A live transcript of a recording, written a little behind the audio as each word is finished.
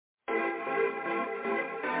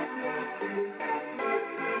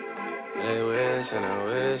wishing and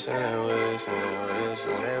wishing and wishing and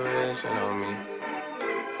wishing they wishing on me.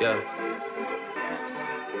 Yeah.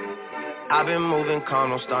 I've been moving calm,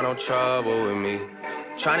 don't start no trouble with me.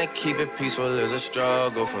 Trying to keep it peaceful is a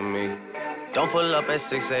struggle for me. Don't pull up at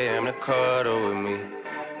 6 a.m. to cuddle with me.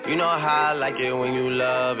 You know how I like it when you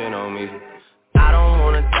loving on me. I don't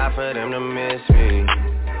wanna die for them to miss me.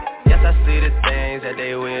 Yes, I see the things that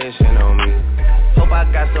they wishing on me. Hope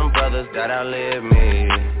I got some brothers that outlive me.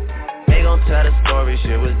 They gon' tell the story,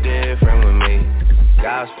 shit was different with me.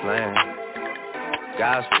 God's plan,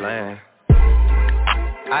 God's plan.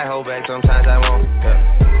 I hold back, sometimes I won't, yeah.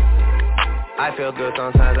 I feel good,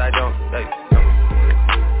 sometimes I don't, hey, no.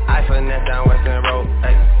 I finesse down Western Road,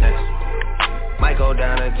 hey, next. Might go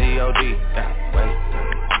down to G.O.D., yeah, wait.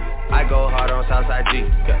 I go hard on Southside G,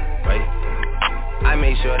 yeah, wait. I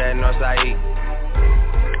make sure that Northside E.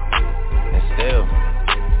 And still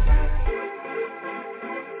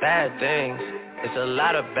bad things. It's a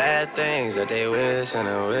lot of bad things that they wishing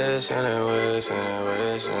and wishing and wishing and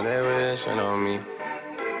wishing they wishing on me.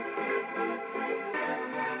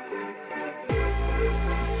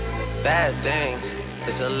 Bad things.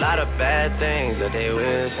 It's a lot of bad things that they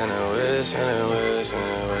wishing and wishing and wishing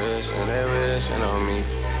and wishing they wishing on me.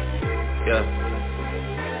 Yeah.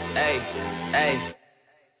 Hey, hey.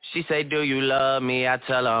 She say, do you love me? I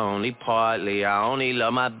tell her only partly. I only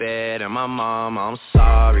love my bed and my mom, I'm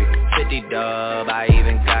sorry. 50 dub, I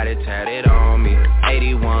even got it tatted on me.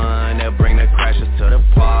 81, they'll bring the crashers to the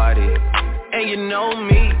party. And you know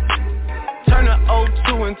me, turn the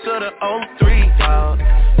 02 into the 03, dawg.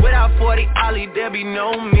 Without 40 Ollie, there be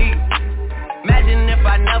no me. Imagine if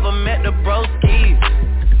I never met the broskies.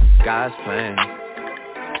 God's plan,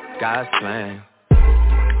 God's plan.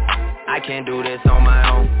 I can't do this on my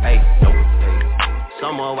own, hey, no, hey.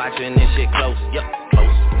 Someone watching this shit close, yup,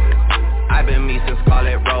 close. I've been me since Call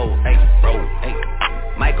It Roll, hey, roll, hey.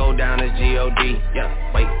 Might go down to G.O.D., yeah,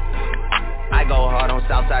 wait. I go hard on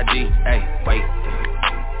Southside G, hey, wait.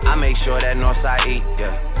 I make sure that Northside E,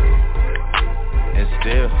 yeah. And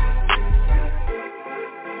still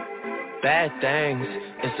bad things.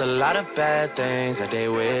 It's a lot of bad things that they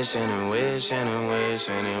wishing and wishing and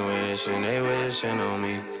wishing and wishing they wishing on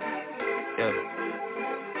me. Yeah,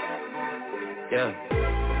 yeah.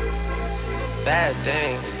 Bad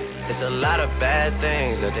things. It's a lot of bad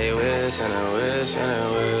things that they wishing and wishing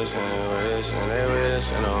and wishing and wishing they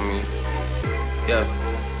wishing on me. Yeah.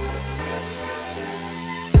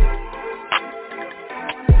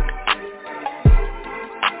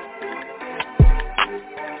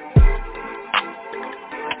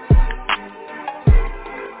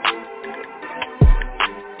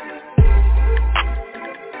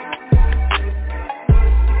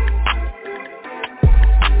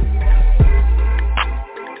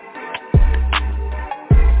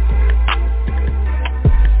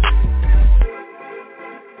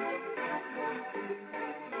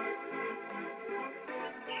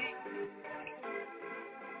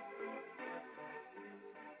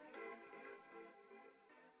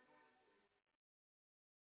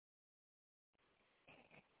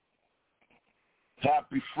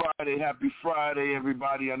 Happy Friday,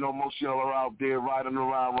 everybody. I know most of y'all are out there riding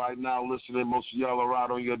around right now listening. Most of y'all are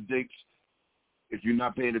out on your dates. If you're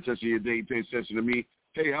not paying attention to your date, pay attention to me.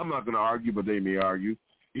 Hey, I'm not going to argue, but they may argue.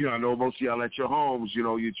 You know, I know most of y'all at your homes, you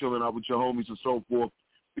know, you're chilling out with your homies and so forth,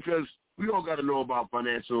 because we all got to know about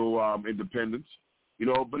financial independence, you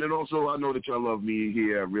know. But then also I know that y'all love me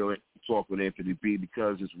here at Real Talk with Anthony B,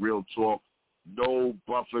 because it's real talk, no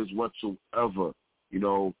buffers whatsoever, you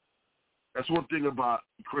know. That's one thing about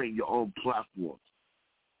creating your own platform.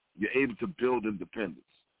 You're able to build independence.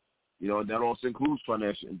 You know, and that also includes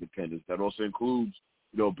financial independence. That also includes,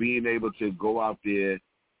 you know, being able to go out there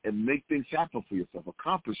and make things happen for yourself,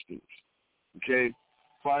 accomplish things. Okay?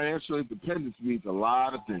 Financial independence means a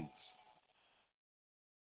lot of things.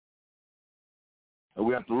 And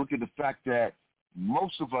we have to look at the fact that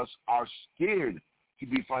most of us are scared to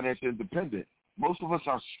be financially independent. Most of us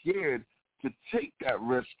are scared to take that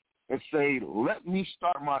risk and say, let me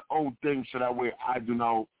start my own thing so that way I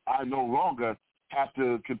no longer have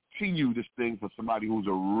to continue this thing for somebody who's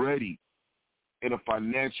already in a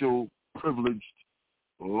financial privileged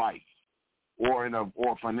life or in a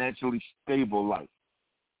financially stable life.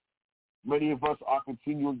 Many of us are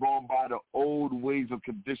continuing going by the old ways of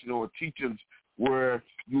conditioning or teachings where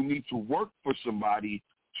you need to work for somebody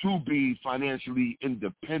to be financially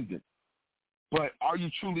independent. But are you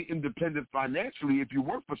truly independent financially if you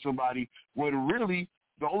work for somebody when really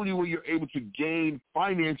the only way you're able to gain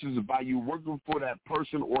finances is by you working for that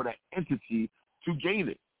person or that entity to gain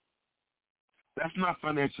it? That's not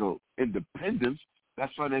financial independence.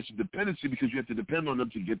 That's financial dependency because you have to depend on them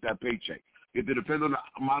to get that paycheck. You have to depend on the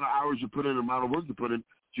amount of hours you put in, the amount of work you put in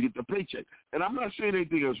to get the paycheck. And I'm not saying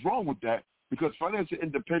anything is wrong with that because financial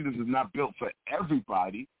independence is not built for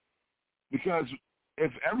everybody, because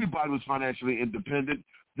if everybody was financially independent,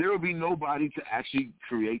 there would be nobody to actually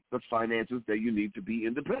create the finances that you need to be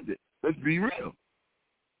independent. Let's be real.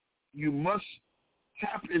 You must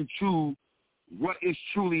tap into what is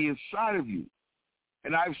truly inside of you.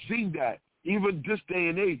 And I've seen that. Even this day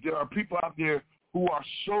and age, there are people out there who are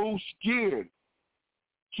so scared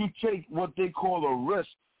to take what they call a risk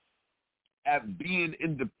at being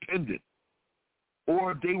independent,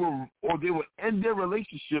 or they will end their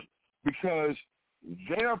relationship because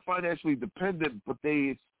they are financially dependent, but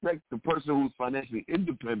they expect the person who's financially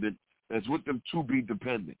independent that's with them to be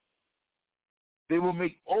dependent. They will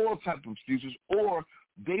make all types of excuses, or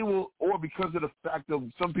because of the fact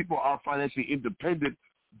that some people are financially independent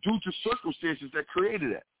due to circumstances that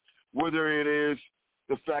created it. Whether it is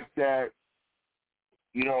the fact that,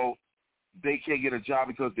 they can't get a job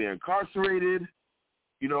because they're incarcerated,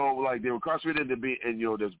 like they were incarcerated and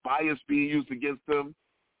there's bias being used against them,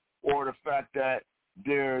 or the fact that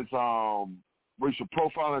there's racial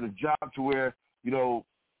profiling at a job to where,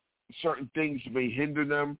 certain things may hinder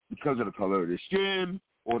them because of the color of their skin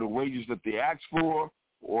or the wages that they ask for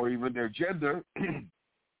or even their gender,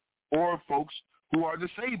 or folks who are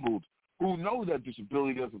disabled who know that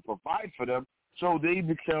disability doesn't provide for them, so they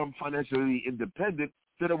become financially independent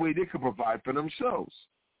so that way they can provide for themselves.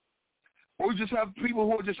 Or we just have people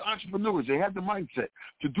who are just entrepreneurs. They have the mindset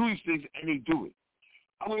to do these things, and they do it.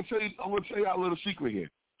 I'm going to tell you a little secret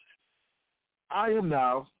here. I am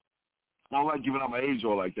now, I don't like giving out my age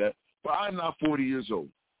or like that, but I'm now 40 years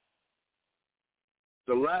old.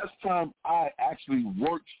 The last time I actually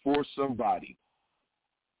worked for somebody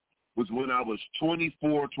was when I was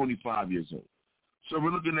 24, 25 years old. So we're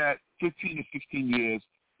looking at 15 to 16 years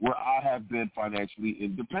where I have been financially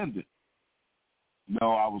independent. I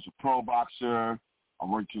was a pro boxer. I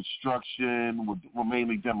worked construction, with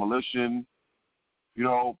mainly demolition,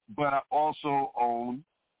 but I also own,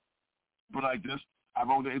 I've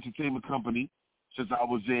owned an entertainment company since I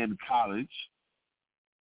was in college.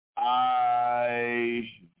 I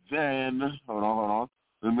then, hold on,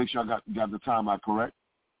 let me make sure I got the time out correct.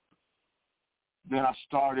 Then I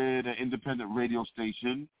started an independent radio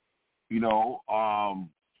station, and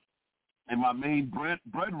my main bread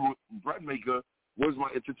maker was my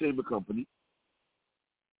entertainment company.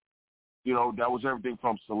 That was everything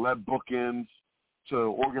from celeb bookings to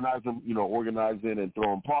organizing and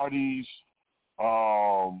throwing parties.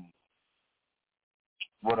 What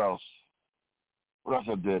else? What else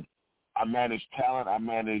I did? I managed talent. I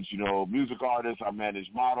managed, music artists. I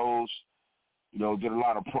managed models. Did a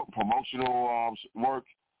lot of promotional work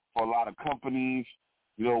for a lot of companies,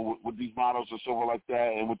 with these models and so on like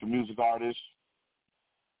that, and with the music artists.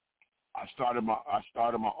 I started my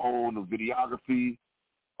own videography,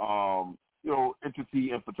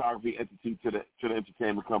 entity and photography entity to the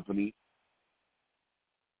entertainment company.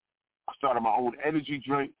 I started my own energy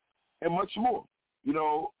drink and much more.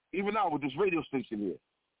 Even now with this radio station here.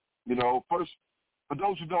 First, for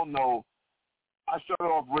those who don't know, I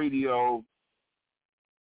started off radio,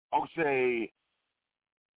 I would say,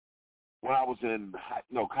 when I was in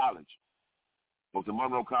college. I was in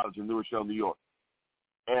Monroe College in New Rochelle, New York.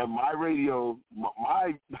 And my radio,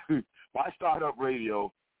 my startup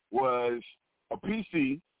radio was a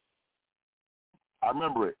PC. I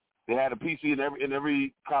remember it. They had a PC in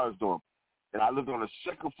every college dorm. And I lived on the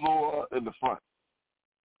second floor in the front.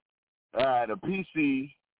 I had a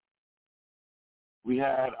PC.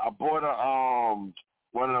 I bought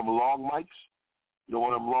one of them long mics,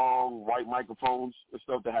 one of them long white microphones and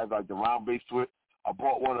stuff that has like the round base to it. I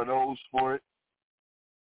bought one of those for it.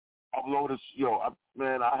 Uploaded,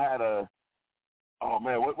 I had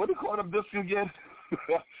what do you call them discs again?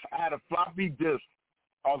 I had a floppy disk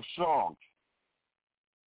of songs.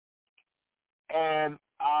 And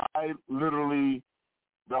I literally,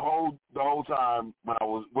 the whole time when I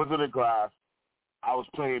wasn't in class, I was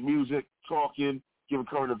playing music, talking, giving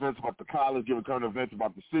current events about the college, giving current events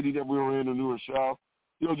about the city that we were in New Rochelle.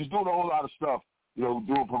 Just doing a whole lot of stuff. Doing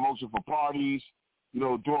promotion for parties,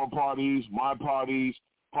 doing parties, my parties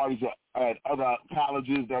at other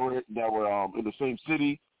colleges that were in the same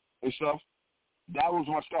city and stuff. That was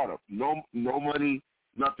my startup. No money,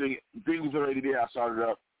 nothing. Things was already there. I started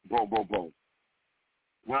up. Boom, boom, boom.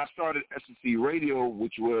 When I started SEC Radio,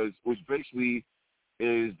 which basically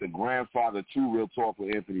is the grandfather to Real Talk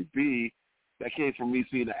with Anthony B, that came from me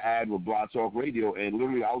seeing an ad with Blog Talk Radio, and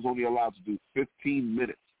literally I was only allowed to do 15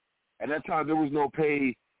 minutes. At that time, there was no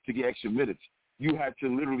pay to get extra minutes. you had to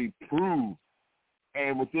literally prove.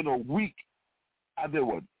 And within a week, I did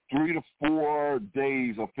 3 to 4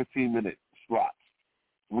 days of 15-minute slots.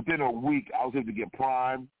 Within a week, I was able to get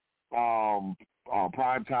prime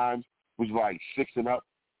times, which was like 6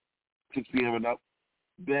 p.m. and up.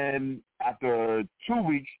 Then after 2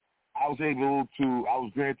 weeks, I was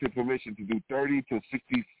granted permission to do 30 to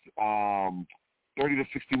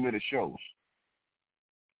 60-minute shows.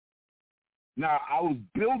 Now, I was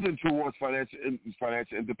building towards financial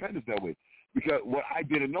independence that way, because what I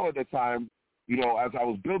didn't know at that time, you know, as I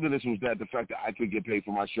was building this, was that the fact that I could get paid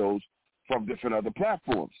for my shows from different other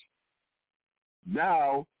platforms.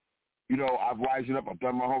 Now, you know, I've risen up. I've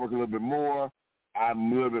done my homework a little bit more.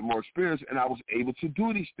 I'm a little bit more experienced, and I was able to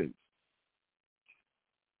do these things.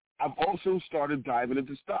 I've also started diving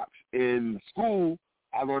into stocks. In school,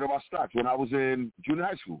 I learned about stocks. When I was in junior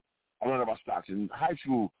high school, I learned about stocks. In high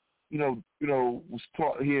school, you know, was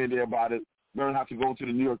taught here and there about it. Learned how to go to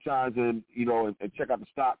the New York Times and, you know, and check out the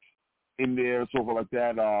stocks in there and so forth like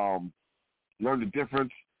that. Learn the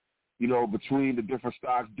difference, you know, between the different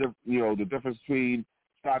stocks. You know, the difference between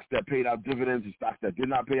stocks that paid out dividends and stocks that did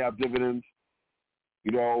not pay out dividends.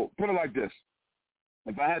 You know, put it like this: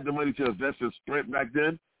 if I had the money to invest in Sprint back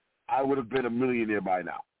then, I would have been a millionaire by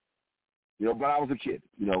now. You know, but I was a kid,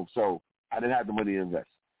 you know, so I didn't have the money to invest.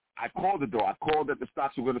 I called it, though. I called that the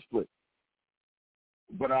stocks were going to split.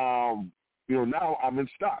 But, you know, now I'm in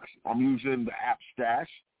stocks. I'm using the app Stash,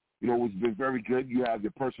 you know, which has been very good. You have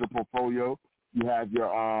your personal portfolio. You have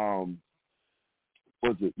your,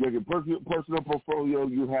 You have your personal portfolio.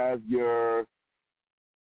 You have your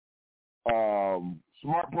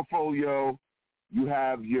smart portfolio. You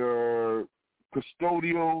have your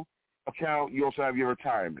custodial account. You also have your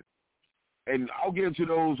retirement. And I'll get into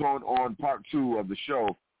those on part 2 of the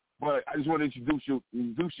show. But I just want to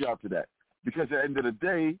introduce y'all to that. Because at the end of the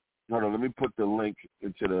day, hold on, let me put the link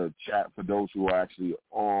into the chat for those who are actually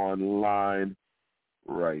online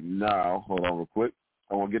right now. Hold on real quick.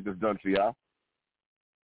 I want to get this done for y'all.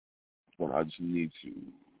 I just need to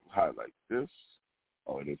highlight this.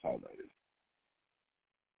 Oh, it is highlighted.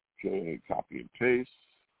 Okay, copy and paste.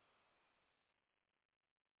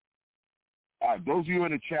 All right, those of you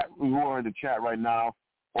in the chat who are in the chat right now,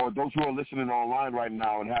 or those who are listening online right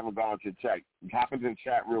now and haven't gone to the chat, hop into the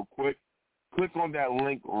chat real quick. Click on that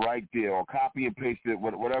link right there, or copy and paste it,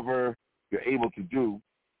 whatever you're able to do.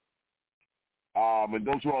 And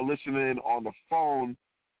those who are listening on the phone,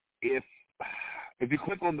 if you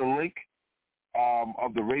click on the link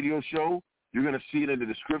of the radio show, you're going to see it in the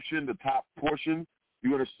description, the top portion.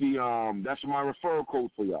 You're going to see that's my referral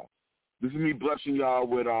code for y'all. This is me blessing y'all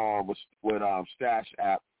with Stash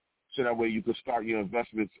app, so that way you can start your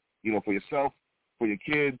investments, you know, for yourself, for your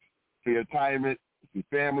kids, for your retirement, for your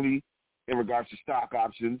family. In regards to stock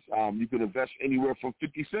options, you can invest anywhere from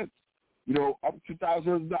 50 cents, you know, up to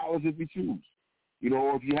 $1,000 if you choose, you know,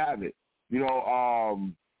 or if you have it. You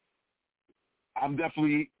know, I'm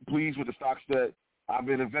definitely pleased with the stocks that I've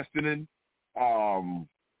been investing in.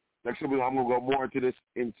 Next time I'm going to go more into this,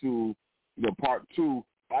 into, you know, part 2.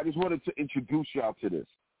 I just wanted to introduce y'all to this,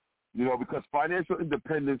 you know, because financial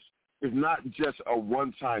independence is not just a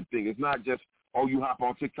one-time thing. It's not just, oh, you hop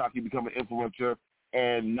on TikTok, you become an influencer,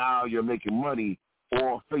 and now you're making money,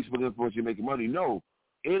 or Facebook influencer, you're making money. No,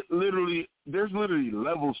 there's literally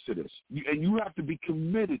levels to this, and you have to be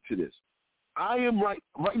committed to this. I am right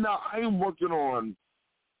now, I am working on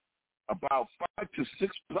about 5 to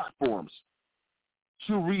 6 platforms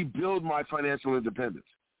to rebuild my financial independence.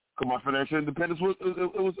 Because my financial independence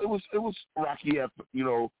was rocky, you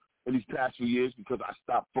know, in these past few years, because I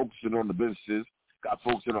stopped focusing on the businesses, got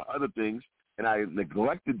focusing on other things, and I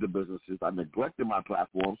neglected the businesses. I neglected my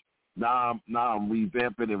platforms. Now I'm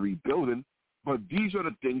revamping and rebuilding. But these are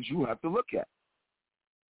the things you have to look at.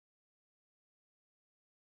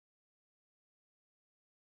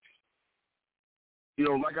 You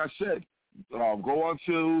know, like I said, go on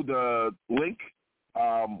to the link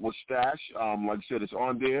with Stash. Like I said, it's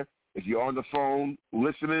on there. If you're on the phone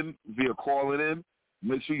listening via calling in,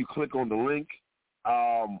 make sure you click on the link.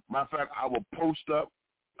 Matter of fact, I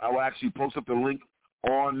will actually post up the link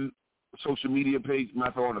on social media page, matter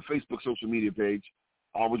of fact, on the Facebook social media page,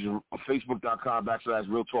 which is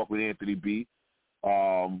facebook.com/Real Talk with Anthony B.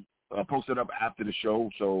 I'll post it up after the show,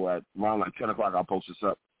 so at around like 10 o'clock I'll post this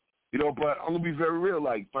up. You know, but I'm going to be very real.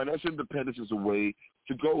 Like, financial independence is a way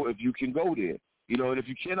to go if you can go there. You know, and if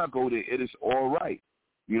you cannot go there, it is all right.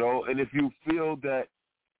 You know, and if you feel that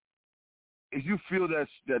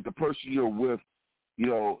the person you're with, you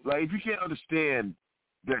know, like if you can't understand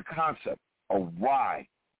their concept of why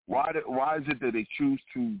is it that they choose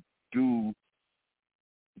to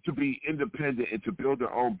to be independent and to build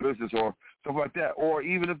their own business or stuff like that. Or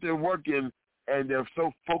even if they're working and they're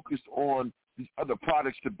so focused on these other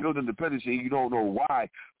products to build independence and you don't know why,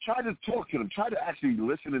 try to talk to them. Try to actually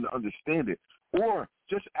listen and understand it. Or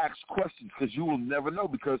just ask questions because you will never know,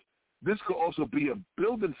 because this could also be a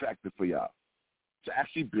building factor for y'all to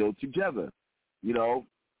actually build together, you know.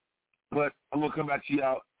 But I'm going to come back to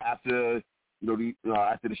y'all after,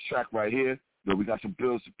 after this track right here. We got some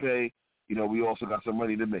bills to pay. We also got some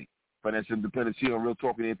money to make. Financial independence here on Real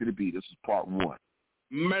Talk with Anthony B. This is part 1.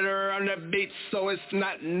 Murder on the beat, so it's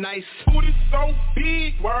not nice. Booty so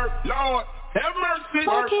big, word, Lord, have mercy.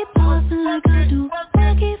 Why keep flossing like I do?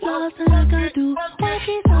 Why keep flossing like I do? Why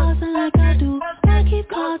keep flossing like I do? Why keep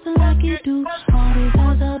flossing like you do? All these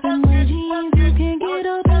hoes up in my jeans, you can't get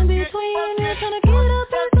up in between. You're trying to get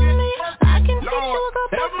up into me. I can fix you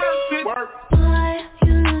up have mercy. Why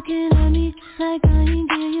you looking at me like I ain't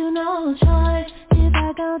give you no choice? If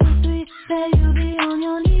I go to 3, then you be on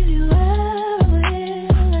your knees, you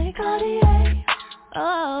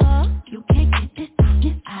oh, you can't get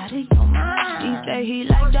this out of your mind. He say he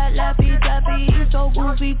like that lappy tappy. He's so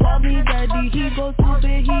goofy, call me daddy. He go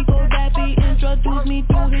stupid, he go dappy. Introduce me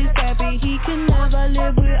to his pappy. He can never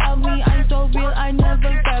live without me. I'm so real, I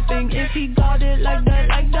never capping. If he got it like that,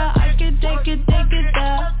 I can take it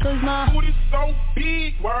there. Cause my booty so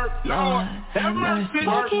big, word, Lord, have mercy.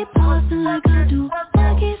 Why keep flossing like I do?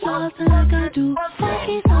 Why keep flossing like I do? Why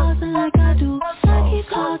keep flossing like I do? Why keep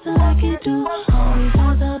flossing like you do? Always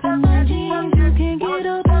hoes up in my jeans, you can't get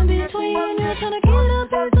up in between. You're trying to get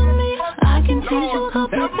up into me. I can teach you a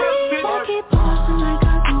couple things. Why keep flossing like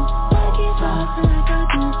I do? Why keep flossing like I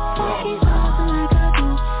do? Why keep flossing like I do?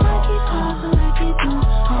 Why keep flossing like you do?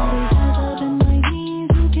 Always hoes up in my jeans,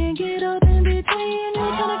 you can't get up in between.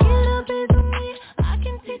 You're trying to get up into me. I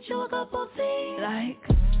can teach you a couple things. Like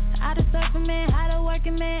how to surf a man, how to work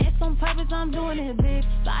a man. It's on purpose, I'm doing it big.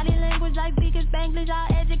 Body language like speaking Spanglish.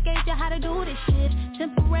 I'll educate you how to do this shit.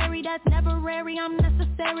 Temporary, that's never rare. I'm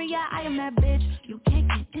necessary, yeah, I am that bitch. You can't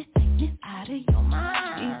get this sickness out of your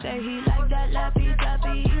mind. He say he like that lappy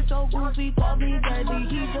tappy. He's so goofy, call me daddy.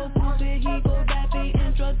 He go stupid, he go dappy.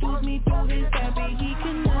 Introduce me to his pappy. He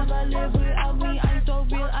can never live without me. I'm so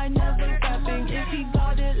real, I never capping. If he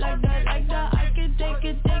got it like that, I can take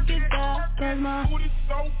it there. Cause my booty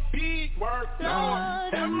so big, word,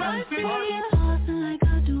 Lord, have mercy. Why keep flossing like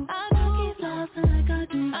I do? Why keep flossing like I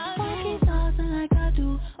do? Why keep flossing like I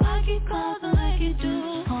do? Why keep flossing like you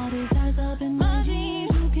do? All these eyes up in my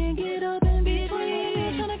jeans, you can't get up in between.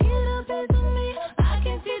 You're trying to get up into me. I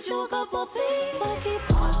can teach you a couple things. Why keep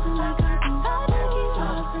flossing like I do? Why keep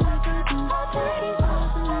flossing like I do? Why keep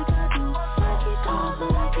flossing like I do? Why keep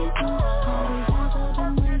flossing like you do? All these eyes up in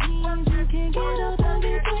my jeans, you can't get up in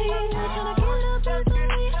between. You're trying to get up into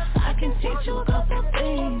me. I can teach you a couple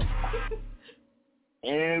things.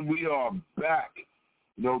 And we are back.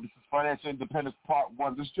 This is Financial Independence Part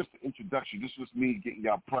 1. This is just an introduction. This was me getting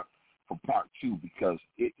y'all prepped for Part 2 because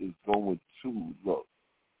it is going to look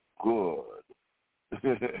good.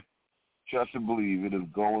 Trust and believe it is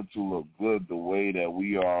going to look good the way that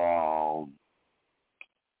we are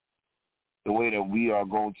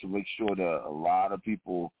going to make sure that a lot of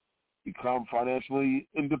people become financially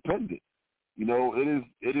independent.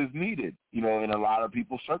 It is needed, in a lot of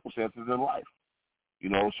people's circumstances in life.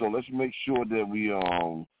 So let's make sure that we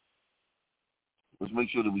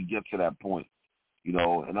get to that point, and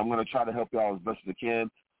I'm going to try to help y'all as best as I can.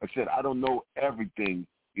 Like I said, I don't know everything,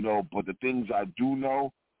 but the things I do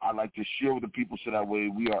know, I like to share with the people so that way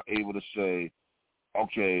we are able to say,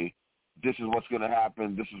 okay, this is what's going to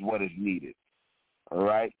happen. This is what is needed. All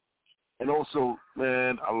right. And also,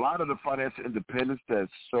 man, a lot of the financial independence that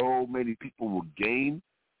so many people will gain,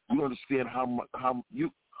 you understand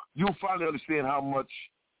you'll finally understand how much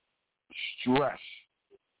stress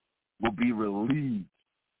will be relieved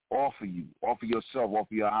off of you, off of yourself,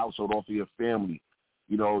 off of your household, off of your family,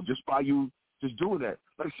 just by you just doing that.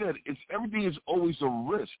 Like I said, everything is always a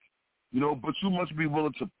risk, but you must be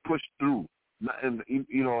willing to push through and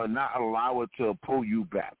not allow it to pull you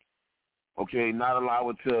back. Okay, not allow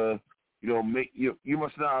it to, you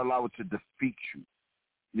must not allow it to defeat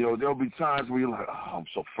you. There'll be times where you're like, oh, I'm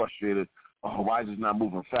so frustrated. Oh, why is it not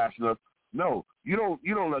moving fast enough? No, you don't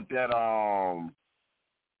let that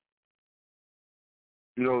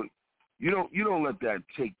you don't let that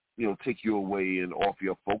take you away and off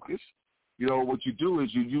your focus. What you do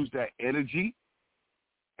is you use that energy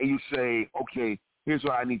and you say, okay, here's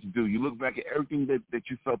what I need to do. You look back at everything that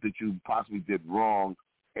you felt that you possibly did wrong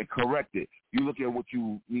and correct it. You look at what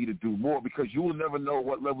you need to do more because you will never know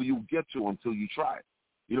what level you get to until you try it.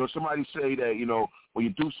 Somebody say that, when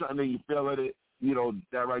you do something and you fail at it,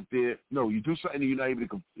 that right there. No, you do something and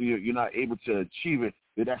you're not able to achieve it.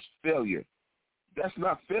 That's failure. That's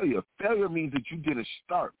not failure. Failure means that you didn't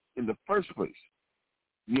start in the first place.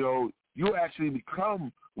 You actually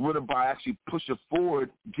become a winner by actually pushing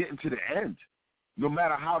forward, getting to the end, no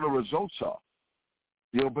matter how the results are.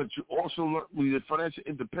 But you also look with your financial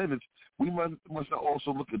independence. We must not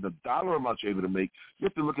also look at the dollar amount you're able to make. You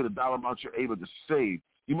have to look at the dollar amount you're able to save.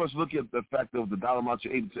 You must look at the fact of the dollar amount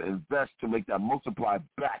you're able to invest to make that multiply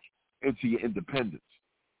back into your independence.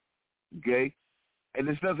 Okay? And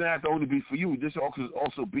this doesn't have to only be for you. This can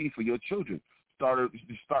also be for your children. Start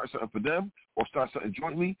something for them, or start something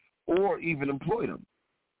jointly, or even employ them.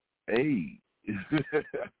 Hey.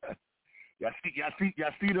 Y'all see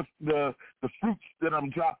the fruits that I'm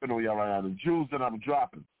dropping on y'all right now, the jewels that I'm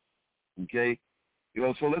dropping. Okay?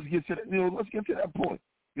 So let's get to that, let's get to that point.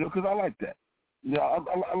 Because I like that.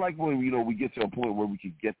 I like when, we get to a point where we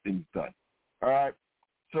can get things done. All right?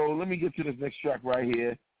 So let me get to this next track right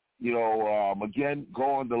here. Again, go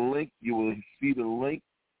on the link. You will see the link,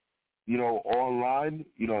 online,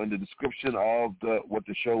 in the description of what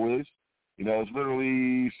the show is. It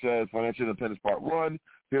literally says Financial Independence Part 1.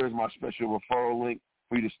 Here is my special referral link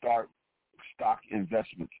for you to start stock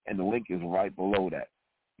investments. And the link is right below that,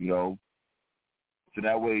 So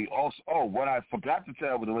that way also, what I forgot to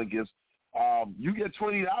tell you with the link is, you get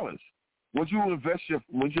 $20. Once you invest your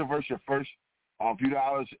first few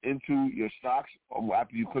dollars into your stocks,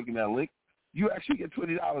 after you click on that link, you actually get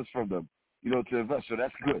 $20 from them, to invest. So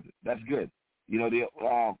that's good. That's good.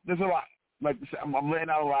 There's a lot. Like I said, I'm laying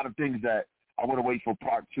out a lot of things that I want to wait for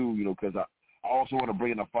part 2, because I also want to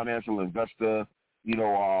bring in a financial investor, in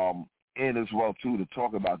as well, too, to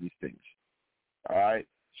talk about these things. All right?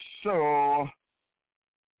 So,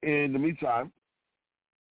 in the meantime,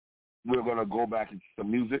 we're going to go back into some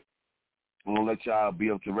music. I'm going to let y'all be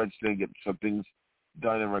able to register and get some things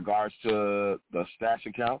done in regards to the stash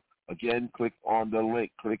account. Again, click on the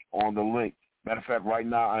link. Matter of fact, right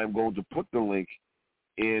now I am going to put the link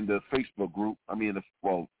in the Facebook group. In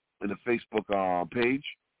the Facebook page,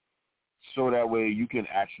 so that way you can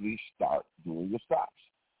actually start doing your stocks.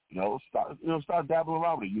 Start dabbling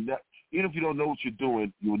around with it. Even if you don't know what you're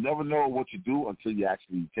doing, you will never know what you do until you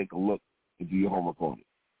actually take a look and do your homework on it.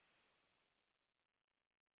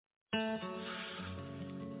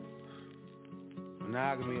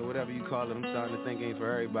 Monogamy or whatever you call it, I'm starting to think ain't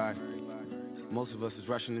for everybody. Most of us is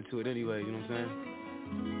rushing into it anyway, you know what I'm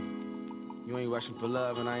saying? You ain't rushing for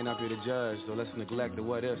love and I ain't up here to judge, so let's neglect the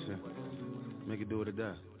what ifs and make it do what it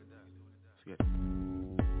does. Let's get it.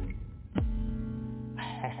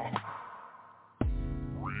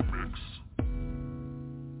 Remix.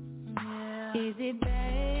 Is it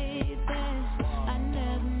baby? I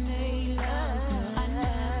never made love. I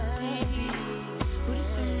never did. Would've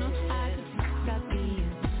seen no I could got me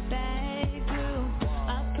a bad girl.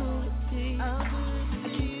 I'll prove it to you. I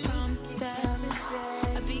can promise that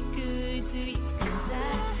I'll be good to you. 'Cause I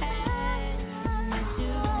miss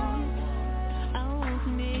you. I won't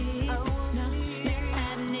commit. No, never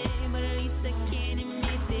happening, but at least I can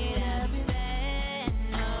admit that I'll be bad.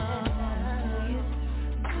 No,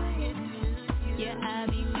 yeah, I'll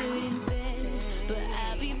be good in bed, but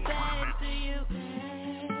I'll be bad to you.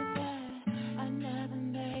 I never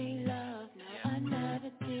made love, no, I never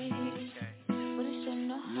did. But it should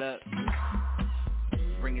know. Look,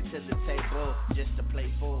 bring it to the table, just to play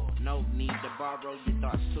full. No need to borrow your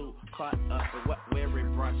thoughts too. Caught up with where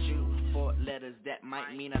it brought you. 4 letters that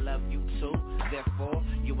might mean I love you too. Therefore,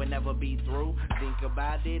 you will never be through. Think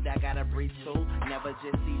about it, I gotta breathe too. Never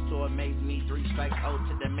just cease to amaze me. 3 strikes,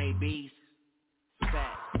 to the maybes.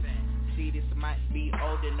 Fact. See, this might be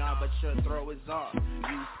old and all, but your throw is off.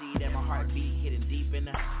 You see that my heartbeat hidden deep in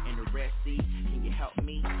the Red Sea. Can you help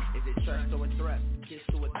me? Is it trust or a thrust? Kiss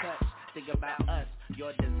to a touch. Think about us.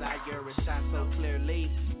 Your desire is shine so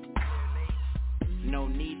clearly. No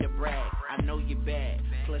need to brag. I know you're bad.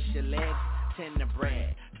 Plus your legs tend to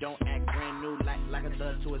brag. Don't act brand new like a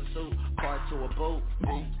thug to a suit. Car to a boot.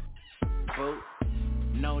 Boot.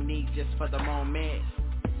 No need just for the moment.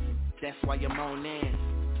 That's why you're moaning.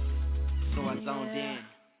 So I zoned in.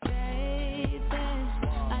 Baby,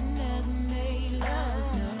 I never made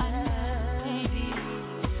love, no, I never did.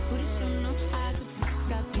 Would've seen no I could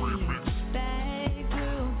got me a bad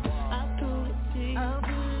girl. I'll prove it to you. I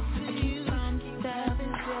can promise that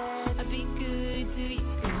I'll be good to you.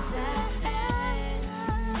 'Cause I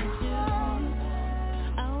miss you.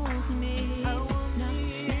 I won't commit. No,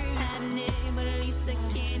 never happening, but at least I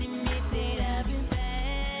can admit that I've been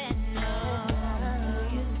bad. No,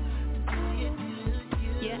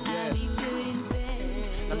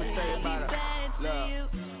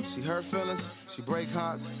 She hurt feelings, she break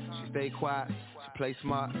hearts, she stay quiet, she play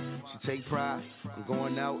smart, she take pride. I'm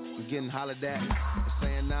going out, I'm getting hollered at, I'm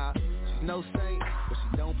saying nah. She's no saint, but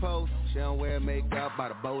she don't pose. She don't wear makeup by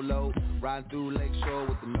the bolo. Riding through Lakeshore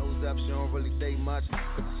with the nose up. She don't really say much, but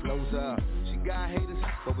it slows up. She got haters,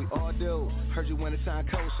 but we all do. Heard you when the time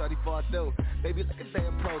cold, shawty fought through. Baby, look at their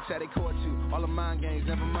approach, how they caught you. All of mind games,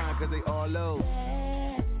 never mind, cause they all low.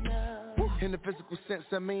 In the physical sense,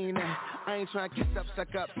 I mean that. I ain't trying to kiss up,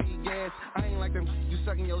 suck up, eat gas. I ain't like them, you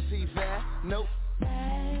sucking your teeth fast. Nope.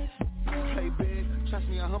 Play big, trust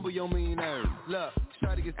me, I humble your mean nerves. Look,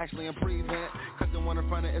 shawty is actually in prevent, cause the one in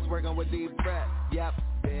front of it's working with deep breath. Yep,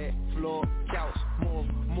 bed, floor, couch,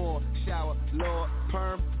 more, shower, Lord,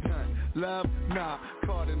 perm, done. Love, nah,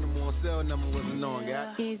 called in the morning, cell number wasn't on,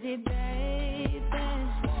 guy. Is it baby?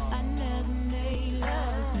 I never made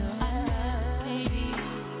love, no, I